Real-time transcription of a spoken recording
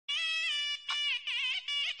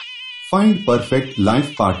Find perfect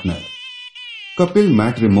life partner.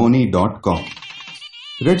 Matrimony.com.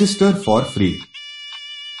 Register for free.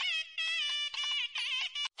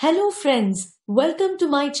 Hello friends, welcome to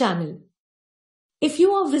my channel. If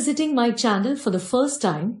you are visiting my channel for the first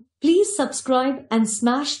time, please subscribe and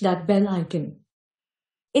smash that bell icon.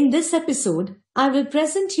 In this episode, I will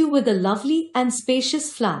present you with a lovely and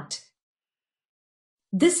spacious flat.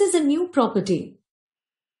 This is a new property.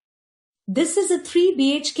 This is a 3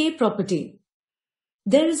 BHK property.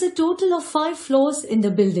 There is a total of 5 floors in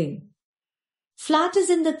the building. Flat is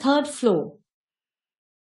in the 3rd floor.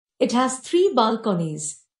 It has 3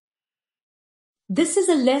 balconies. This is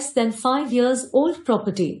a less than 5 years old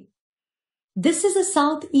property. This is a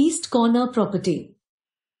southeast corner property.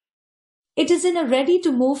 It is in a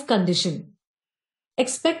ready-to-move condition.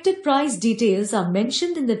 Expected price details are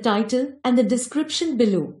mentioned in the title and the description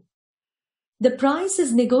below. The price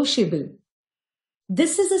is negotiable.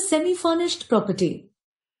 This is a semi-furnished property.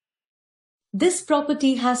 This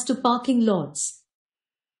property has 2 parking lots.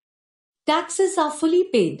 Taxes are fully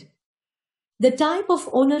paid. The type of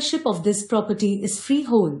ownership of this property is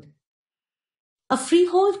freehold. A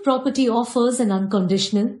freehold property offers an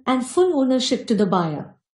unconditional and full ownership to the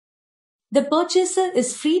buyer. The purchaser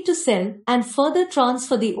is free to sell and further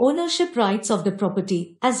transfer the ownership rights of the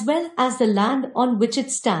property as well as the land on which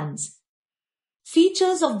it stands.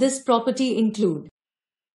 Features of this property include: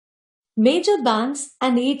 major banks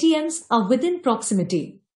and ATMs are within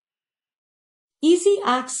proximity. Easy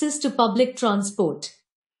access to public transport.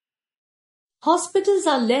 Hospitals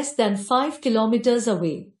are less than 5 kilometers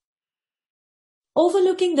away.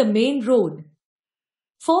 Overlooking the main road.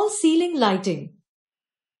 False ceiling lighting.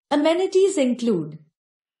 Amenities include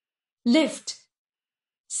lift,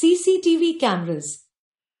 CCTV cameras,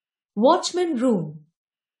 watchman room.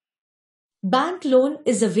 Bank loan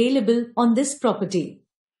is available on this property.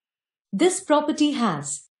 This property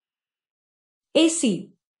has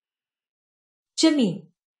AC, chimney,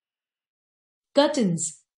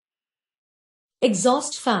 curtains,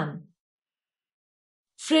 exhaust fan,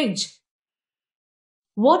 fridge,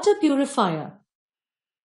 water purifier.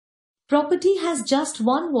 Property has just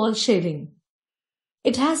 1 wall sharing.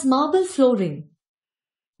 It has marble flooring.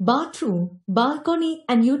 Bathroom, balcony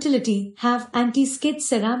and utility have anti-skid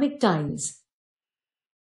ceramic tiles.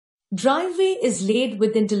 Driveway is laid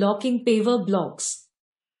with interlocking paver blocks.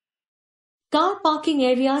 Car parking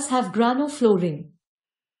areas have grano flooring.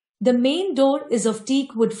 The main door is of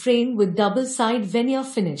teak wood frame with double-side veneer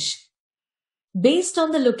finish. Based on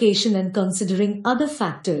the location and considering other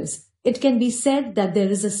factors, it can be said that there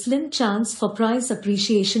is a slim chance for price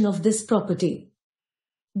appreciation of this property.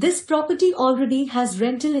 This property already has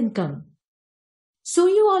rental income. So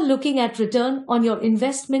you are looking at return on your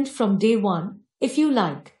investment from day one, if you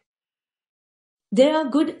like. There are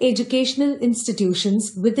good educational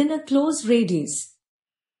institutions within a close radius.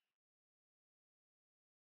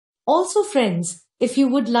 Also friends, if you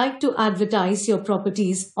would like to advertise your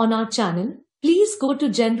properties on our channel, please go to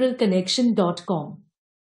generalconnection.com.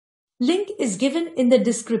 Link is given in the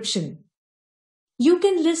description. You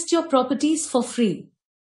can list your properties for free.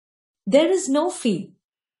 There is no fee.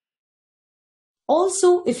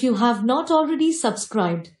 Also, if you have not already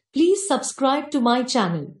subscribed, please subscribe to my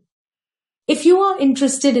channel. If you are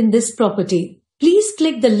interested in this property, please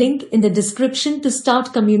click the link in the description to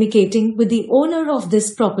start communicating with the owner of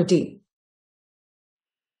this property.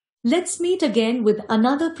 Let's meet again with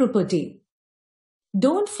another property.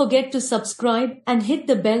 Don't forget to subscribe and hit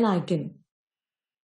the bell icon.